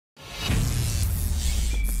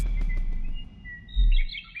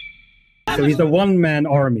So he's a one-man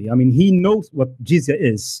army. I mean, he knows what Jizya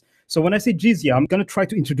is. So when I say Jizya, I'm going to try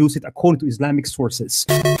to introduce it according to Islamic sources.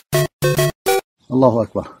 الله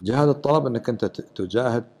أكبر. جهاد الطلب أنك أنت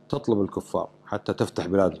تجاهد تطلب الكفار حتى تفتح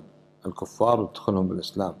بلادهم الكفار وتدخلهم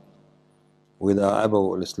بالإسلام وإذا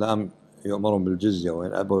أبوا الإسلام يؤمرون بالجزية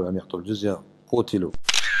وإن أبوا أن يعطوا الجزية قتلوا.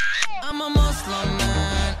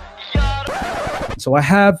 So I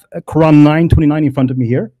have Quran 9:29 in front of me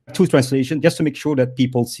here, two translations, just to make sure that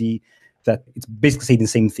people see that it's basically saying the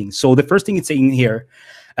same thing. So the first thing it's saying here,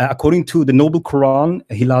 according to the Noble Quran,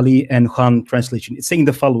 Hilali and Khan translation, it's saying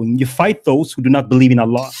the following: you fight those who do not believe in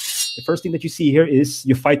Allah. The first thing that you see here is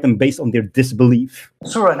you fight them based on their disbelief.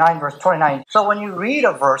 Surah 9 verse 29. So when you read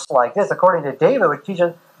a verse like this, according to David, which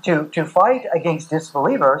teaches to fight against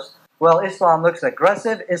disbelievers, well, Islam looks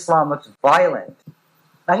aggressive, Islam looks violent.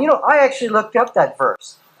 And I actually looked up that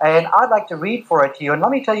verse, and I'd like to read for it to you, and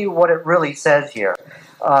let me tell you what it really says here.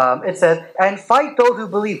 It says, and fight those who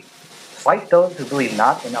believe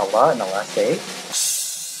not in Allah in the last day.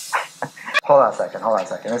 Hold on a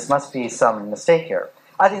second. This must be some mistake here.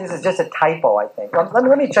 I think this is just a typo, I think.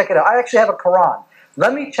 Let me check it out. I actually have a Quran.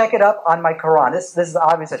 Let me check it up on my Quran. This is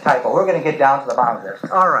obviously a typo. We're going to get down to the bottom of this.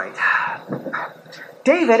 All right.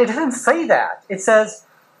 David, it doesn't say that. It says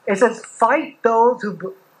fight those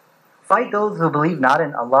who believe not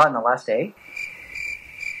in Allah in the last day.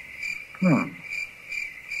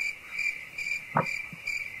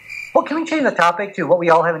 Well, can we change the topic to what we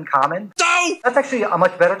all have in common? No! That's actually a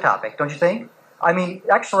much better topic, don't you think? I mean,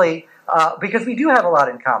 actually, because we do have a lot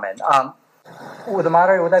in common. With the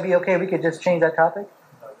moderator, would that be okay? We could just change that topic?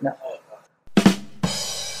 No.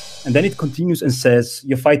 And then it continues and says,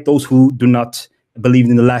 you fight those who do not believe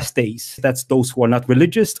in the last days. That's those who are not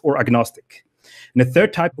religious or agnostic. And the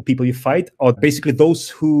third type of people you fight are basically those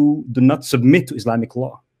who do not submit to Islamic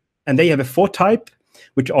law. And they have a fourth type,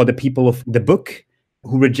 which are the people of the book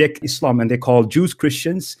who reject Islam, and they're called Jews,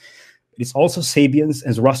 Christians. It's also Sabians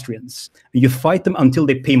and Zoroastrians. And you fight them until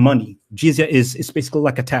they pay money. Jizya is basically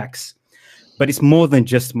like a tax, but it's more than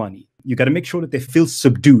just money. You got to make sure that they feel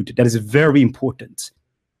subdued. That is very important.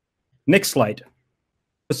 Next slide.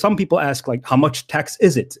 Some people ask, like, how much tax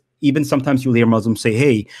is it? Even sometimes you'll hear Muslims say,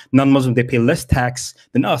 hey, non-Muslims, they pay less tax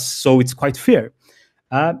than us, so it's quite fair.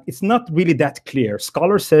 It's not really that clear.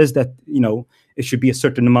 Scholar says that, it should be a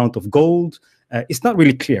certain amount of gold. It's not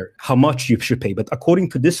really clear how much you should pay. But according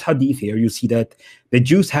to this hadith here, you see that the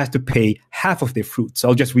Jews have to pay half of their fruit. So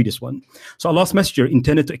I'll just read this one. So Allah's Messenger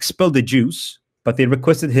intended to expel the Jews, but they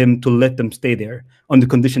requested him to let them stay there on the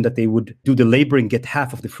condition that they would do the labor and get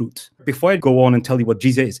half of the fruit. Before I go on and tell you what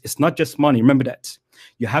Jizya is, it's not just money. Remember that.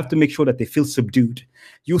 You have to make sure that they feel subdued.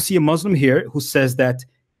 You'll see a Muslim here who says that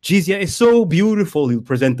Jizya is so beautiful. He'll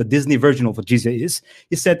present the Disney version of what Jizya is.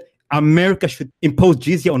 He said, America should impose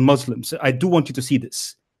Jizya on Muslims. I do want you to see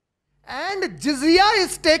this. And Jizya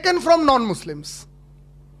is taken from non-Muslims.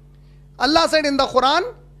 Allah said in the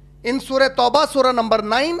Quran, in Surah Tawbah, Surah number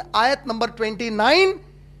 9, Ayat number 29,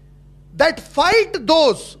 that fight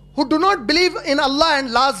those who do not believe in Allah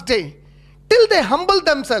and last day till they humble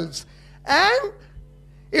themselves. And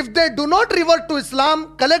if they do not revert to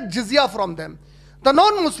Islam, collect Jizya from them. The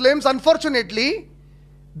non-Muslims, unfortunately,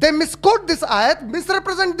 they misquote this ayat,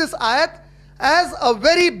 misrepresent this ayat as a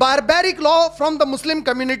very barbaric law from the Muslim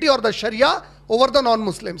community or the Sharia over the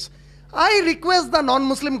non-Muslims. I request the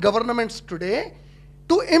non-Muslim governments today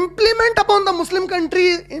to implement upon the Muslim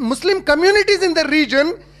communities in the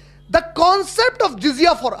region the concept of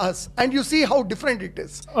Jizya for us. And you see how different it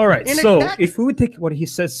is. All right, so if we would take what he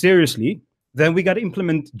says seriously, then we got to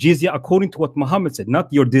implement Jizya according to what Muhammad said, not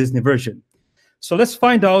your Disney version. So let's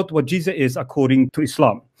find out what Jizya is according to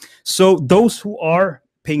Islam. So those who are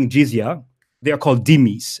paying Jizya, they are called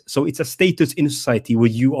dhimmis. So it's a status in society where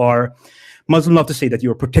you are, Muslims love to say that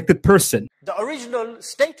you're a protected person. The original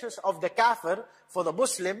status of the Kafir for the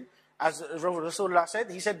Muslim, as Rasulullah said,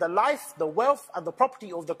 he said the life, the wealth and the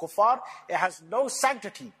property of the kuffar, it has no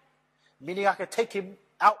sanctity. Meaning I can take him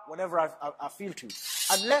out whenever I feel to.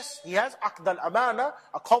 Unless he has aqd al-amana,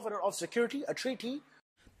 a covenant of security, a treaty.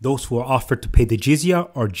 Those who are offered to pay the Jizya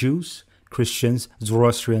are Jews, Christians,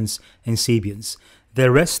 Zoroastrians, and Sabians. The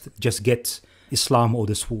rest just get Islam or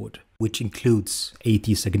the sword, which includes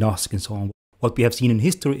atheists, agnostics, and so on. What we have seen in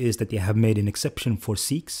history is that they have made an exception for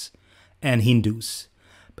Sikhs and Hindus.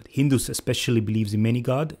 But Hindus especially believes in many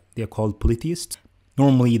gods. They are called polytheists.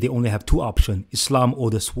 Normally, they only have two options, Islam or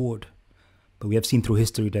the sword. But we have seen through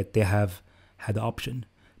history that they have had the option.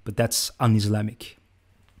 But that's un-Islamic.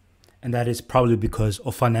 And that is probably because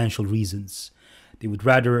of financial reasons. They would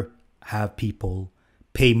rather have people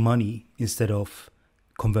pay money instead of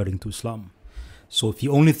converting to Islam. So if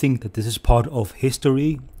you only think that this is part of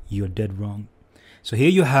history, you're dead wrong. So here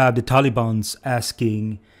you have the Taliban's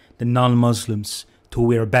asking the non-Muslims to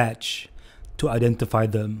wear a badge to identify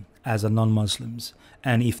them as a non-Muslims.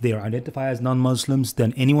 And if they are identified as non-Muslims,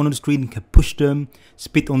 then anyone on the street can push them,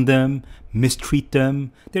 spit on them, mistreat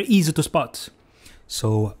them. They're easy to spot.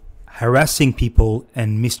 So harassing people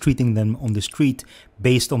and mistreating them on the street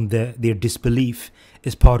based on their disbelief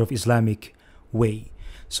is part of Islamic way.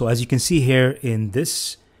 So as you can see here in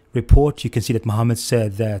this report, you can see that Muhammad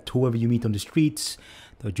said that whoever you meet on the streets,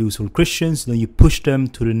 the Jews or Christians, then you push them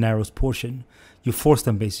to the narrowest portion. You force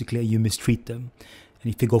them basically, and you mistreat them.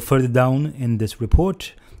 And if you go further down in this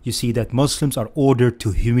report, you see that Muslims are ordered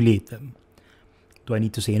to humiliate them. Do I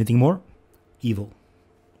need to say anything more? Evil.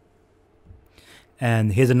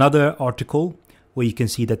 And here's another article where you can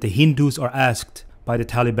see that the Hindus are asked by the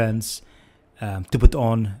Taliban's to put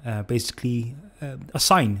on basically a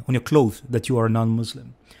sign on your clothes that you are a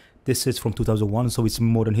non-Muslim. This is from 2001, so it's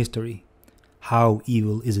modern history. How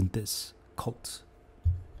evil isn't this cult?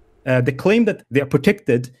 They claim that they are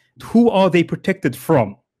protected. Who are they protected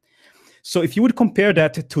from? So if you would compare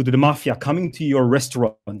that to the mafia coming to your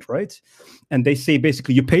restaurant, right? And they say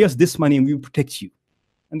basically, you pay us this money and we will protect you.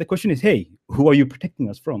 And the question is, hey, who are you protecting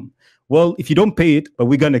us from? Well, if you don't pay it,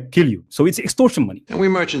 we're going to kill you. So it's extortion money. And we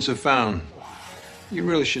merchants have found you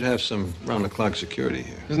really should have some round-the-clock security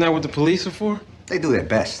here. Isn't that what the police are for? They do their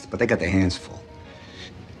best, but they got their hands full.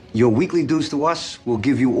 Your weekly dues to us will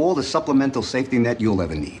give you all the supplemental safety net you'll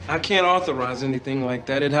ever need. I can't authorize anything like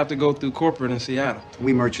that. It'd have to go through corporate in Seattle.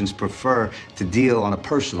 We merchants prefer to deal on a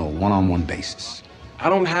personal, one-on-one basis. I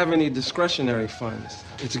don't have any discretionary funds.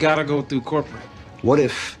 It's got to go through corporate. What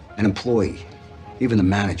if an employee, even the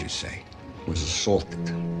managers say, was assaulted?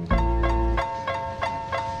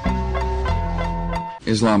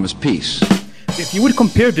 Islam is peace. If you would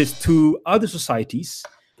compare this to other societies,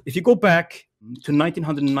 if you go back to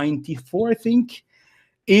 1994, I think,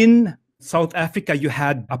 in South Africa, you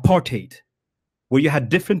had apartheid, where you had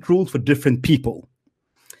different rules for different people.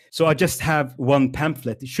 So I just have one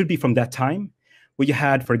pamphlet. It should be from that time, where you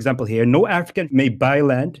had, for example, here, no African may buy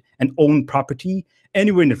land and own property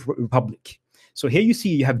anywhere in the republic. So here you see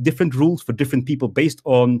you have different rules for different people based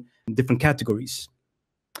on different categories.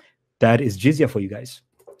 That is jizya for you guys.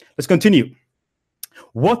 Let's continue.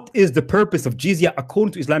 What is the purpose of jizya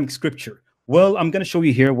according to Islamic scripture? Well, I'm going to show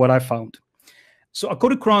you here what I found. So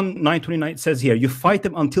according to Quran 9:29, it says here, you fight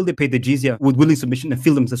them until they pay the jizya with willing submission and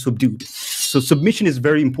feel themselves subdued. So submission is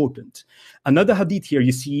very important. Another hadith here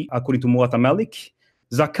you see, according to Muwatta Malik,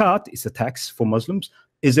 zakat is a tax for Muslims,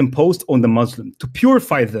 is imposed on the Muslim to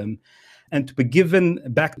purify them and to be given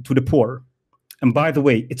back to the poor. And by the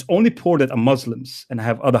way, it's only poor that are Muslims. And I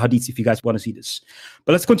have other hadiths if you guys want to see this.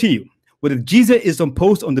 But let's continue. Where the jizya is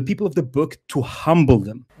imposed on the people of the book to humble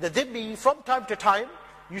them. The dhimmi, from time to time,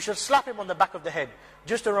 you should slap him on the back of the head,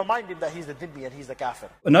 just to remind him that he's the dhimmi and he's the kafir.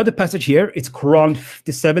 Another passage here, it's Quran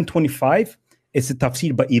 57:25. It's a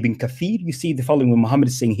tafsir by Ibn Kathir. You see the following what Muhammad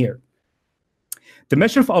is saying here. The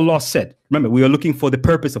Messenger of Allah said, remember, we are looking for the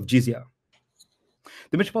purpose of jizya.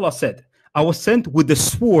 The Messenger of Allah said, I was sent with the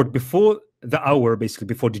sword before the hour, basically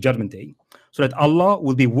before the judgment day, so that Allah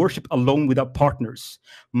will be worshipped alone without partners.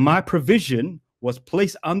 My provision was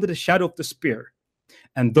placed under the shadow of the spear.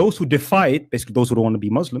 And those who defy it, basically those who don't want to be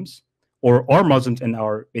Muslims, or are Muslims and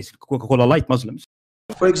are basically Coca-Cola light Muslims.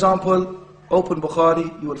 For example, open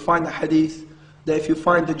Bukhari, you will find a hadith that if you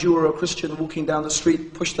find a Jew or a Christian walking down the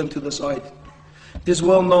street, push them to the side. It is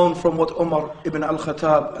well known from what Umar ibn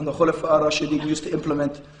al-Khattab and the Khulafa ar-Rashidin used to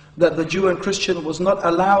implement, that the Jew and Christian was not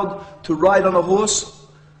allowed to ride on a horse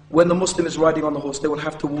when the Muslim is riding on the horse. They will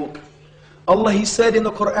have to walk. Allah, He said in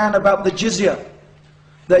the Quran about the Jizya,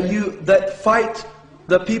 that fight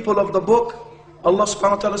the people of the book. Allah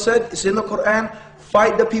subhanahu wa ta'ala said, it's in the Quran,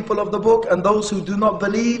 fight the people of the book and those who do not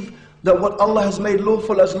believe that what Allah has made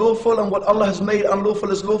lawful as lawful and what Allah has made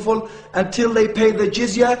unlawful as lawful, until they pay the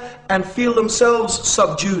jizya and feel themselves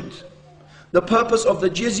subdued. The purpose of the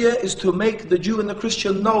jizya is to make the Jew and the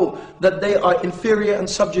Christian know that they are inferior and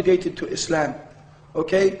subjugated to Islam.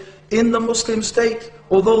 Okay? In the Muslim state,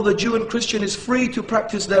 although the Jew and Christian is free to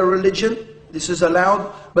practice their religion, this is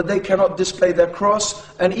allowed, but they cannot display their cross.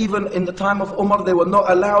 And even in the time of Umar, they were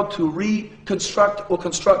not allowed to reconstruct or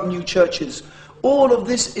construct new churches. All of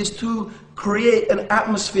this is to create an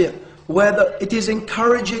atmosphere where it is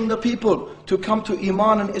encouraging the people to come to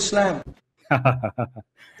Iman and Islam.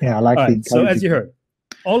 Yeah, I like right, it. so as you heard,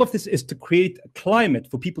 all of this is to create a climate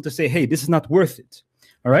for people to say, hey, this is not worth it.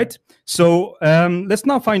 All right? So let's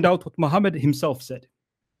now find out what Muhammad himself said.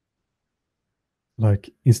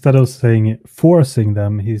 Like instead of saying forcing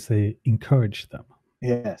them, he say encourage them.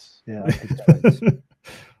 Yes, yeah, I think that's right.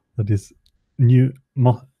 That is new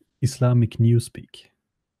Islamic newspeak.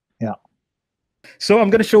 Yeah. So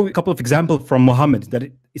I'm going to show a couple of examples from Muhammad that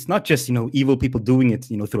it's not just, evil people doing it,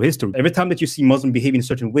 through history. Every time that you see Muslim behaving in a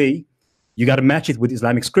certain way, you got to match it with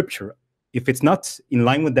Islamic scripture. If it's not in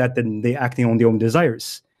line with that, then they're acting on their own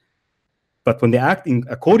desires. But when they're acting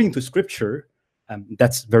according to scripture,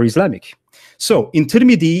 that's very Islamic. So in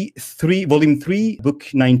Tirmidhi, volume 3,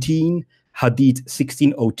 book 19, hadith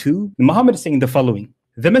 1602, Muhammad is saying the following.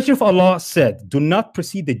 The Messenger of Allah said, do not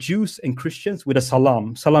precede the Jews and Christians with a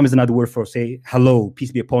salam. Salam is another word for say, hello,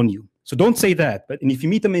 peace be upon you. So don't say that. But if you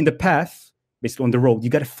meet them in the path, basically on the road, you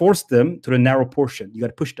got to force them to the narrow portion. You got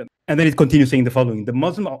to push them. And then it continues saying the following. The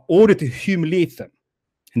Muslims are ordered to humiliate them.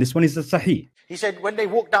 And this one is the Sahih. He said, when they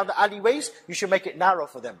walk down the alleyways, you should make it narrow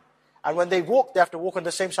for them. And when they walk, they have to walk on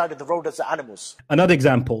the same side of the road as the animals. Another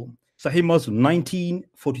example, Sahih Muslim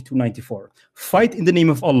 1942-94. Fight in the name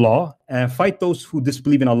of Allah, fight those who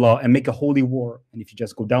disbelieve in Allah and make a holy war. And if you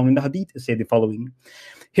just go down in the hadith, it say the following.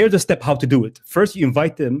 Here's the step how to do it. First, you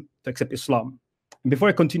invite them to accept Islam. And before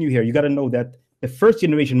I continue here, you got to know that the first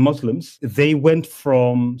generation Muslims, they went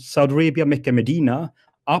from Saudi Arabia, Mecca, Medina,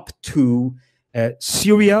 up to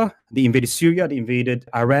Syria. They invaded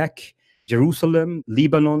Iraq, Jerusalem,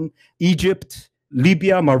 Lebanon, Egypt,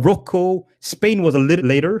 Libya, Morocco. Spain was a little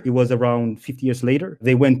later. It was around 50 years later.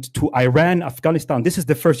 They went to Iran, Afghanistan. This is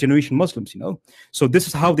the first generation Muslims, So this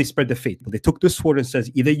is how they spread the faith. They took this sword and says,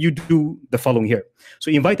 either you do the following here.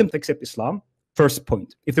 So you invite them to accept Islam. First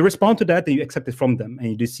point. If they respond to that, then you accept it from them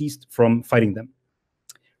and you desist from fighting them.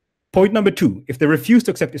 Point number 2. If they refuse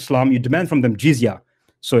to accept Islam, you demand from them Jizya.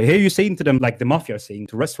 So here you're saying to them, like the mafia is saying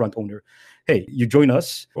to restaurant owner, hey, you join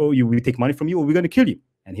us or we take money from you or we're going to kill you.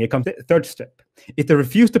 And here comes the third step. If they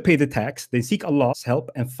refuse to pay the tax, then seek Allah's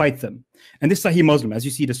help and fight them. And this Sahih Muslim, as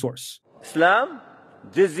you see the source. Islam,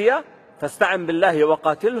 Jizya, فاستعن بالله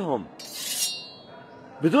وقاتلهم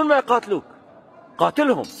بدون ما يقاتلوك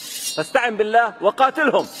قاتلهم فاستعن بالله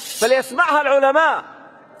وقاتلهم فليسمعها العلماء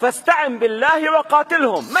فاستعن بالله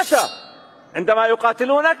وقاتلهم متى؟ عندما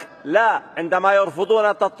يقاتلونك؟ لا، عندما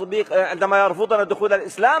يرفضون عندما يرفضون دخول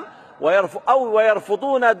الإسلام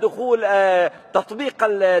ويرفضون دخول تطبيق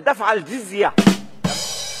دفع الجزية.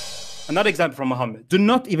 Another example from Muhammad. Do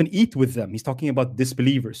not even eat with them. He's talking about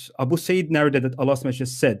disbelievers. Abu Sayyid narrated that Allah's Messenger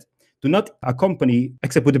said, do not accompany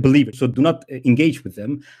except with the believers. So do not engage with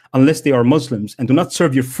them unless they are Muslims, and do not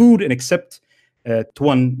serve your food and accept to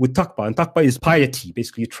one with taqwa. And taqwa is piety.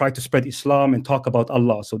 Basically, you try to spread Islam and talk about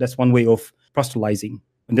Allah. So that's one way of proselytizing.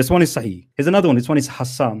 And this one is Sahih. Here's another one. This one is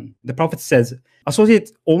Hassan. The Prophet says,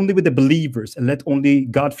 associate only with the believers and let only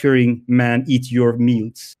God-fearing man eat your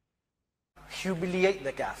meals. Humiliate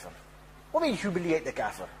the Kafir. What do you mean humiliate the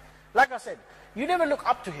Kafir? Like I said, you never look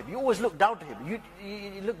up to him. You always look down to him.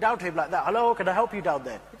 You look down to him like that. Hello, can I help you down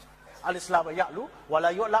there? Al-Islam ya'lu wa la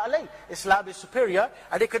yu'la alayh. Islam is superior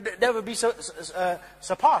and it could never be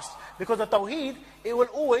surpassed. Because the Tawheed, it will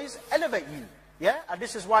always elevate you. Yeah? And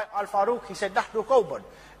this is why Al-Faruq, he said, Nahnu qawman.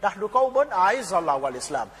 Nahnu qawman a'izz Allah wal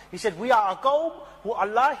Islam. He said, we are a qawm who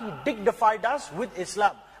Allah, he dignified us with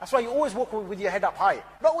Islam. That's why you always walk with your head up high.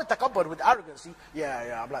 Not with takabbur, with arrogance.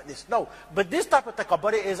 Yeah, I'm like this. No. But this type of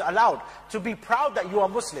takabbur is allowed. To be proud that you are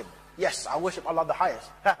Muslim. Yes, I worship Allah the highest.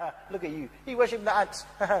 Look at you. He worships the ants.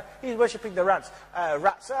 He's worshipping the rats.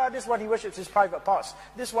 This one, he worships his private parts.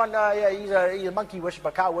 This one, he's a monkey worshiper,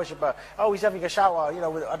 a cow worshiper. Oh, he's having a shower,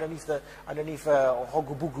 underneath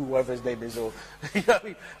Hogu Bugu, whatever his name is, or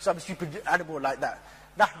some stupid animal like that.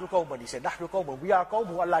 Nahnu qawman, he said, Nahnu qawman. We are a qawm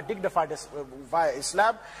who Allah dignified us via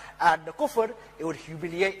Islam. And the kufr, it would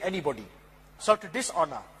humiliate anybody. So to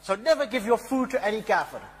dishonor. So never give your food to any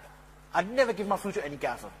kafir. I never give my food to any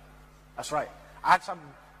kafir. That's right. I had some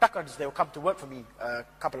Takkans, they will come to work for me a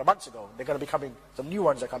couple of months ago. They're going to be coming, some new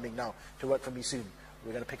ones are coming now to work for me soon.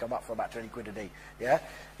 We're going to pick them up for about 20 quid a day. Yeah?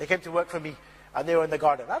 They came to work for me and they were in the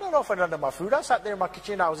garden. I don't know for none of my food. I sat there in my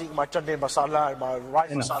kitchen, I was eating my chande masala and my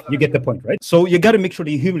rice masala. You get the point, right? So you got to make sure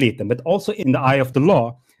that you humiliate them. But also in the eye of the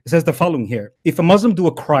law, it says the following here. If a Muslim do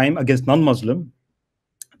a crime against non-Muslim,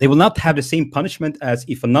 they will not have the same punishment as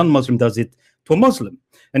if a non-Muslim does it to a Muslim.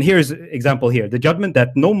 And here's an example here. The judgment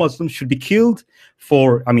that no Muslim should be killed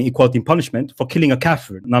for, equality in punishment, for killing a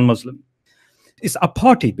Kafir, non-Muslim. It's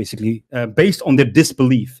apartheid, basically, based on their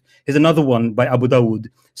disbelief. Here's another one by Abu Dawood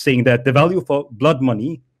saying that the value for blood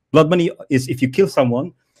money is if you kill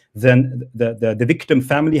someone, then the victim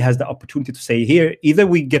family has the opportunity to say, here, either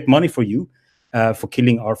we get money for you for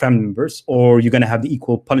killing our family members, or you're going to have the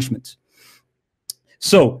equal punishment.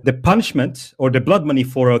 So the punishment or the blood money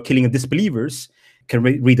for killing disbelievers can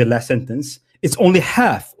read the last sentence. It's only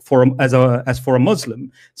half as for a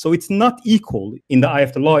Muslim. So it's not equal in the eye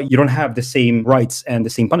of the law. You don't have the same rights and the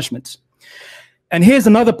same punishments. And here's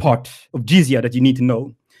another part of jizya that you need to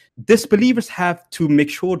know. Disbelievers have to make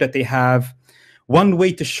sure that they have one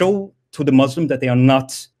way to show to the Muslim that they are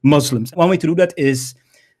not Muslims. One way to do that is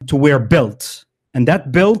to wear a belt. And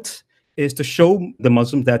that belt is to show the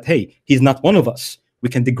Muslim that, hey, he's not one of us. We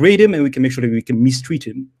can degrade him and we can make sure that we can mistreat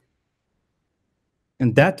him.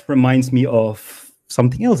 And that reminds me of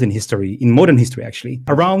something else in history, in modern history, actually.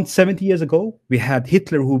 Around 70 years ago, we had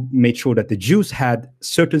Hitler, who made sure that the Jews had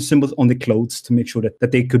certain symbols on the clothes to make sure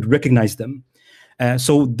that they could recognize them.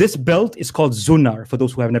 So this belt is called zunar, for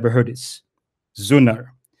those who have never heard this.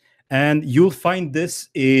 Zunar. And you'll find this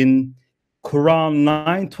in Quran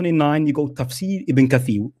 9:29. You go tafsir Ibn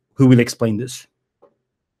Kathir, who will explain this.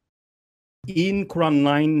 In Quran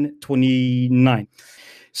 9:29.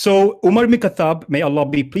 So Umar ibn Khattab, may Allah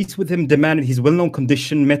be pleased with him, demanded his well-known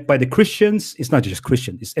condition met by the Christians. It's not just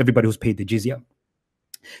Christians, it's everybody who's paid the jizya.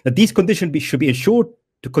 That these conditions should be ensured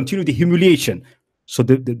to continue the humiliation. So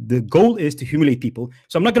the goal is to humiliate people.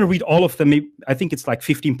 So I'm not going to read all of them. I think it's like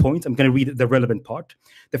 15 points. I'm going to read the relevant part.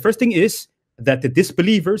 The first thing is that the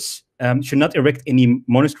disbelievers should not erect any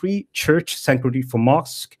monastery, church, sanctuary for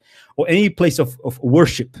mosque, or any place of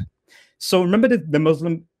worship. So remember that the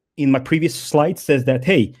Muslim in my previous slide says that,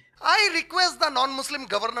 hey, I request the non-Muslim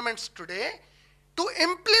governments today to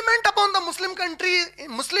implement upon the Muslim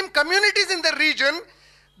communities in the region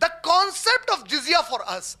the concept of jizya for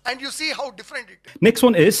us, and you see how different it is. Next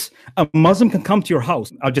one is a Muslim can come to your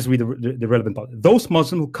house. I'll just read the relevant part. Those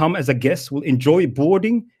Muslims who come as a guest will enjoy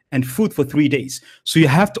boarding and food for 3 days. So you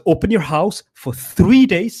have to open your house for 3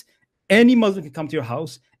 days. Any Muslim can come to your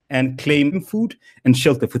house and claim food and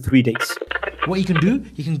shelter for 3 days. What he can do,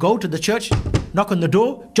 he can go to the church, knock on the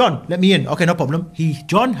door. John, let me in. Okay, no problem.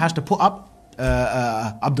 John has to put up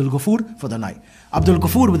Abdul Ghafur for the night. Abdul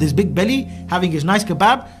Ghafur with his big belly, having his nice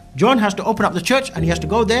kebab. John has to open up the church and he has to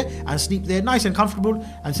go there and sleep there nice and comfortable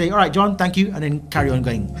and say, all right, John, thank you, and then carry on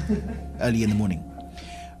going early in the morning.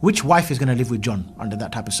 Which wife is going to live with John under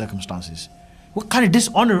that type of circumstances? What kind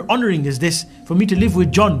of honoring is this for me to live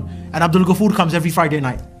with John and Abdul Ghafur comes every Friday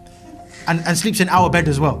night and sleeps in our bed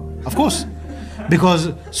as well? Of course.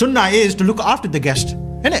 Because sunnah is to look after the guest,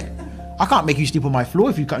 innit? I can't make you sleep on my floor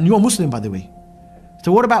if you can't. You're a Muslim, by the way.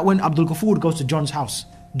 So what about when Abdul Ghafur goes to John's house?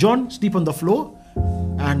 John, sleep on the floor,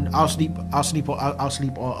 and I'll sleep on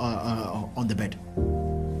the bed.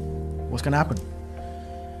 What's gonna happen?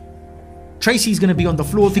 Tracy's gonna be on the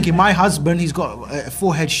floor thinking, my husband, he's got a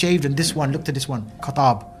forehead shaved, and this one, look at this one,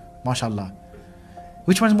 Khatab, mashallah.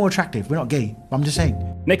 Which one's more attractive? We're not gay, but I'm just saying.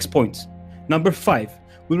 Next point, number 5.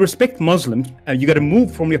 With respect Muslims, you got to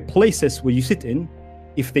move from your places where you sit in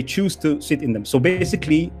if they choose to sit in them. So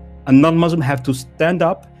basically, a non-Muslim have to stand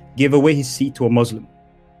up, give away his seat to a Muslim.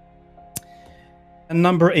 And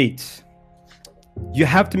number 8, you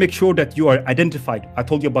have to make sure that you are identified. I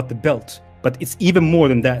told you about the belt, but it's even more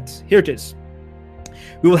than that. Here it is.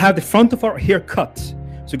 We will have the front of our hair cut.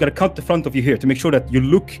 So you got to cut the front of your hair to make sure that your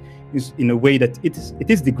look is in a way that it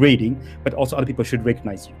is degrading, but also other people should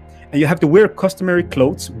recognize you. And you have to wear customary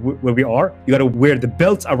clothes where we are. You got to wear the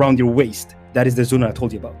belts around your waist. That is the zunah I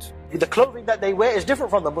told you about. The clothing that they wear is different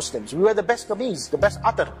from the Muslims. We wear the best qameez, the best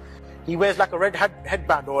atar. He wears like a red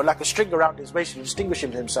headband or like a string around his waist to distinguish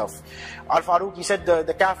himself. Al-Faruq, he said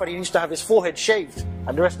the Kafir, he used to have his forehead shaved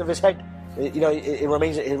and the rest of his head, it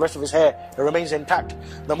remains, the rest of his hair, it remains intact.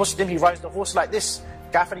 The Muslim, he rides the horse like this.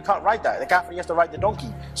 Kafir, he can't ride that. The Kafir, he has to ride the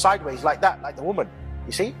donkey sideways like that, like the woman.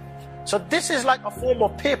 You see? So this is like a form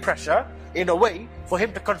of peer pressure, in a way, for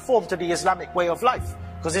him to conform to the Islamic way of life.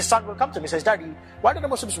 Because his son will come to him and says, Daddy, why do the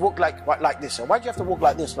Muslims walk like this? And why do you have to walk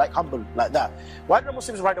like this, like humble, like that? Why do the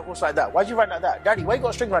Muslims ride a horse like that? Why do you ride like that? Daddy, why you got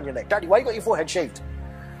a string around your neck? Daddy, why you got your forehead shaved?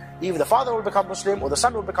 Either the father will become Muslim, or the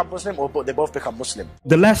son will become Muslim, or they both become Muslim.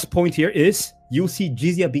 The last point here is, you'll see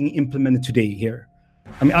jizya being implemented today here.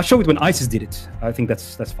 I mean, I'll show it when ISIS did it. I think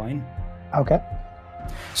that's fine. Okay.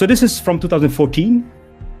 So this is from 2014.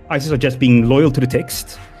 ISIS are just being loyal to the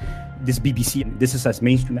text. This BBC, this is as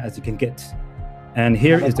mainstream as you can get. And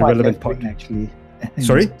here is the relevant part. Actually.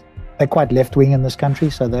 Sorry? They're quite left-wing in this country,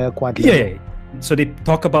 so they're quite yeah. So they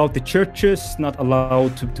talk about the churches not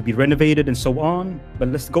allowed to be renovated and so on. But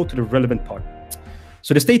let's go to the relevant part.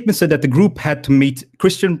 So the statement said that the group had to meet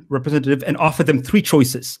Christian representative and offer them 3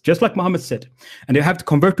 choices, just like Muhammad said. And they have to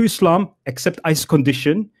convert to Islam, accept ISIS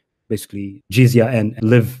condition, basically jizya, and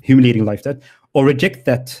live humiliating life, that, or reject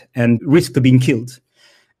that and risk to being killed.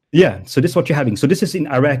 Yeah, so this is what you're having. So this is in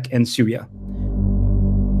Iraq and Syria.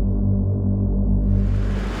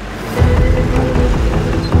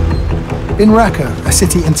 In Raqqa, a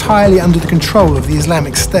city entirely under the control of the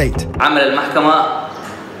Islamic State, عمل المحكمة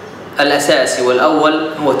الأساسي والأول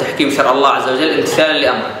هو تحكيم شرع الله عز وجل امتثالا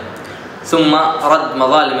لأمره، ثم رد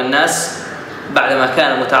مظالم الناس بعدما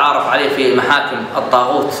كان متعارف عليه في محاكم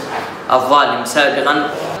الطاغوت الظالم سابقا.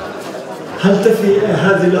 هل تفي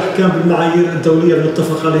هذه الأحكام بالمعايير الدولية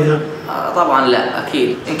المتفق عليها؟ طبعا لا،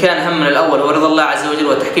 أكيد. إن كان همنا الأول هو رضا الله عز وجل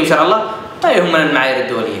وتحكيم شرع الله لا يهمنا المعايير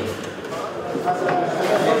الدولية.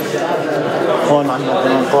 هون عندنا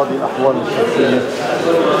كمان قاضي الأحوال الشخصية،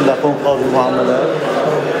 يكون قاضي معاملات.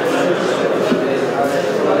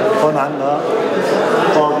 هون عندنا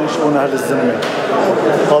قاضي شؤون أهل الذمة،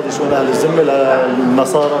 قاضي شؤون أهل الذمة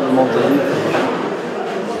للنصارى الموجودين.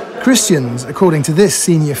 Christians, according to this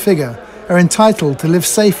senior figure, are entitled to live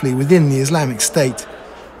safely within the Islamic State,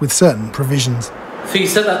 with certain provisions. في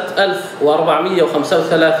سنة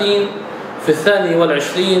 1435 في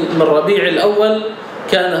 22 من ربيع الأول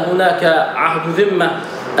كان هناك عهد ذمة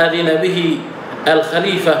أذن به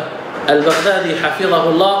الخليفة البغدادي حفظه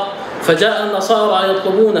الله، فجاء النصارى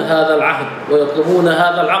يطلبون هذا العهد ويطلبون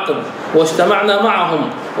هذا العقد، واجتمعنا معهم،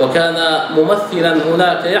 وكان ممثلا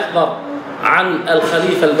هناك يحضر عن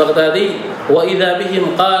الخليفة البغدادي، وإذا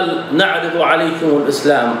بهم قال: نعرض عليكم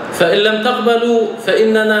الإسلام، فإن لم تقبلوا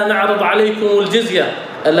فإننا نعرض عليكم الجزية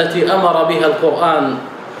التي أمر بها القرآن،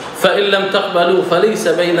 فإن لم تقبلوا فليس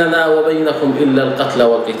بيننا وبينكم إلا القتل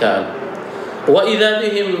والقتال. وإذا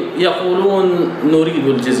بهم يقولون: نريد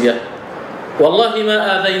الجزية. والله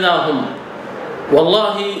ما آذيناهم،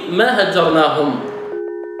 والله ما هجرناهم.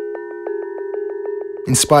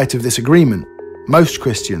 In spite of this agreement, most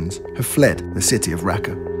Christians have fled the city of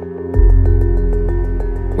Raqqa.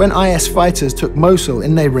 When IS fighters took Mosul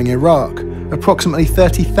in neighboring Iraq, approximately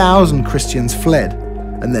 30,000 Christians fled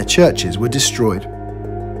and their churches were destroyed.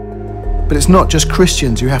 But it's not just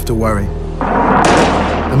Christians who have to worry.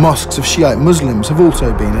 The mosques of Shiite Muslims have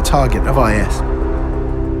also been a target of IS.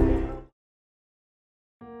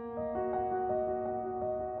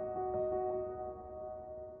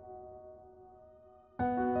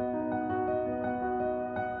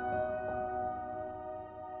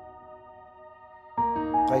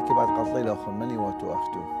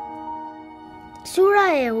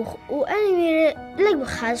 سوريا وأنا لك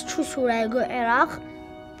بخاز شو سوريا جو العراق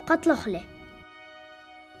قتل خله.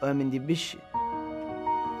 ومن دي بش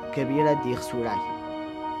كبيرة ديخ سوريا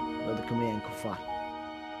بدكم يعني كفار.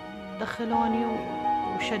 دخلوني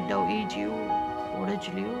وشدوا ايدي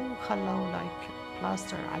ورجلي وخلوا لايك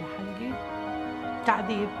بلاستر على حلقي.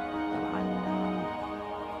 تعذيب طبعا.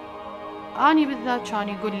 أني بالذات كان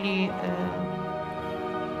يقول لي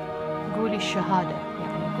قولي الشهادة،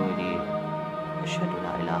 يعني قولي أشهد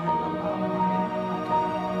لا إله إلا الله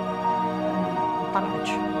طلعت.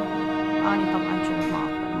 أنا طبعا كنت ما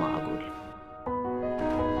أقبل ما أقول.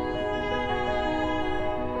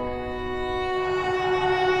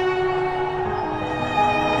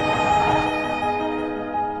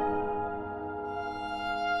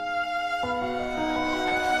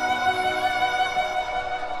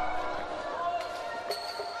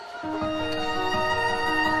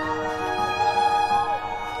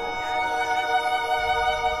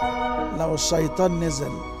 لو الشيطان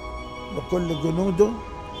نزل بكل جنوده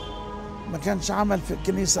ما كانش عمل في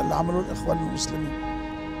الكنيسة اللي عملوه الإخوان المسلمين.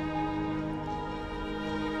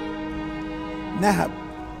 نهب،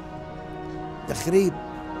 تخريب.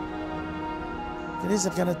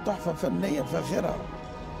 الكنيسة كانت تحفة فنية فاخرة.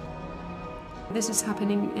 This is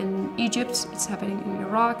happening in Egypt, it's happening in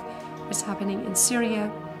Iraq, it's happening in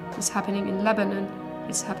Syria, it's happening in Lebanon,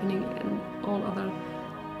 it's happening in all other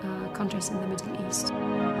countries in the Middle East.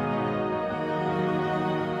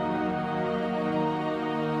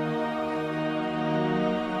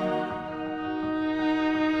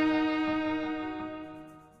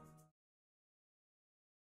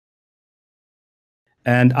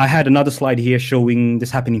 And I had another slide here showing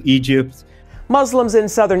this happening in Egypt. Muslims in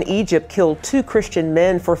southern Egypt killed 2 Christian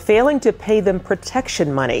men for failing to pay them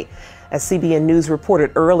protection money. As CBN News reported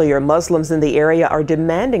earlier, Muslims in the area are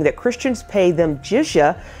demanding that Christians pay them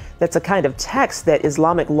Jizya. That's a kind of tax that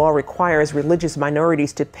Islamic law requires religious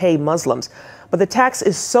minorities to pay Muslims. But the tax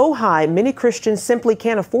is so high, many Christians simply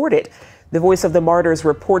can't afford it. The Voice of the Martyrs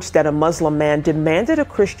reports that a Muslim man demanded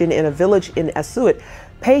a Christian in a village in Asuit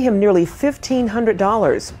pay him nearly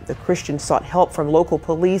 $1,500. The Christian sought help from local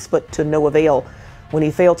police, but to no avail. When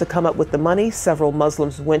he failed to come up with the money, several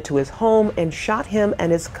Muslims went to his home and shot him and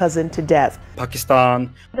his cousin to death. Pakistan.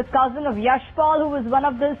 The cousin of Yashpal, who was one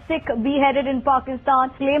of the Sikh beheaded in Pakistan,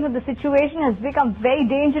 claimed that the situation has become very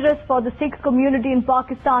dangerous for the Sikh community in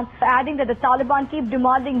Pakistan, adding that the Taliban keep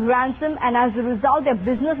demanding ransom and as a result their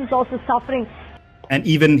business is also suffering. And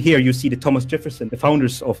even here, you see the Thomas Jefferson, the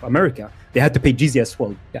founders of America, they had to pay jizya as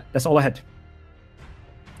well. Yeah, that's all I had.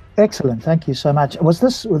 Excellent, thank you so much. Was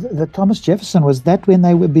this the Thomas Jefferson? Was that when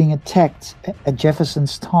they were being attacked at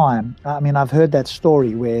Jefferson's time? I mean, I've heard that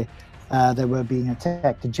story where they were being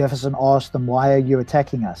attacked. And Jefferson asked them, "Why are you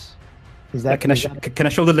attacking us?" Is that? Can I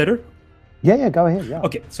show the letter? Yeah, go ahead. Yeah.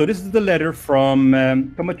 Okay, so this is the letter from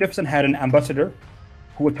Thomas Jefferson had an ambassador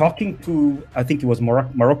who were talking to, I think it was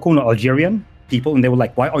Moroccan or Algerian people, and they were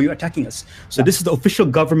like, "Why are you attacking us?" So this is the official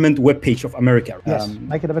government webpage of America. Yes,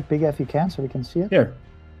 make it a bit bigger if you can, so we can see it. Here.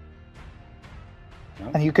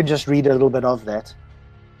 And you can just read a little bit of that.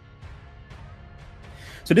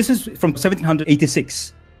 So this is from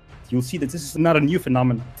 1786. You'll see that this is not a new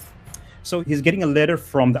phenomenon. So he's getting a letter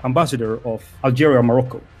from the ambassador of Algeria or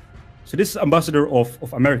Morocco. So this is ambassador of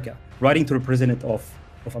America, writing to the president of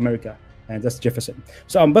America, and that's Jefferson.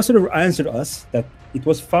 So ambassador answered us that it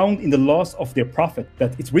was found in the laws of their prophet,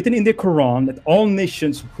 that it's written in the Quran that all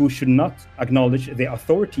nations who should not acknowledge their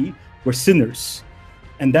authority were sinners.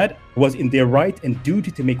 And that was in their right and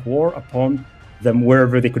duty to make war upon them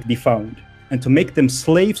wherever they could be found, and to make them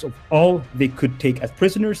slaves of all they could take as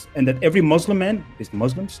prisoners, and that every Muslim man, these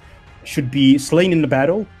Muslims, should be slain in the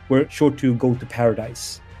battle, were sure to go to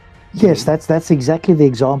paradise. Yes, that's exactly the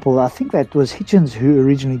example. I think that was Hitchens who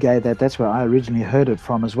originally gave that. That's where I originally heard it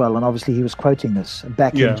from as well. And obviously he was quoting this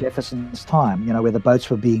back in Jefferson's time, you know, where the boats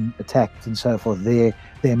were being attacked and so forth, their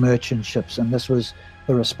merchant ships, and this was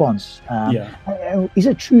the response. Is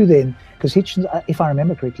it true then, because Hitchens, if I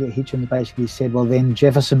remember correctly, Hitchens basically said, well, then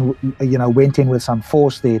Jefferson, you know, went in with some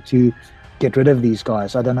force there to get rid of these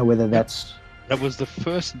guys. I don't know whether that was the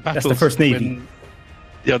first battle. That's the first Navy.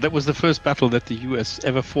 That was the first battle that the US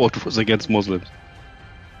ever fought, was against Muslims.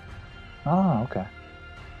 Ah, okay.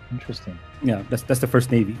 Interesting. Yeah, that's the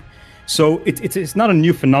first Navy. So it's not a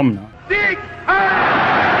new phenomenon.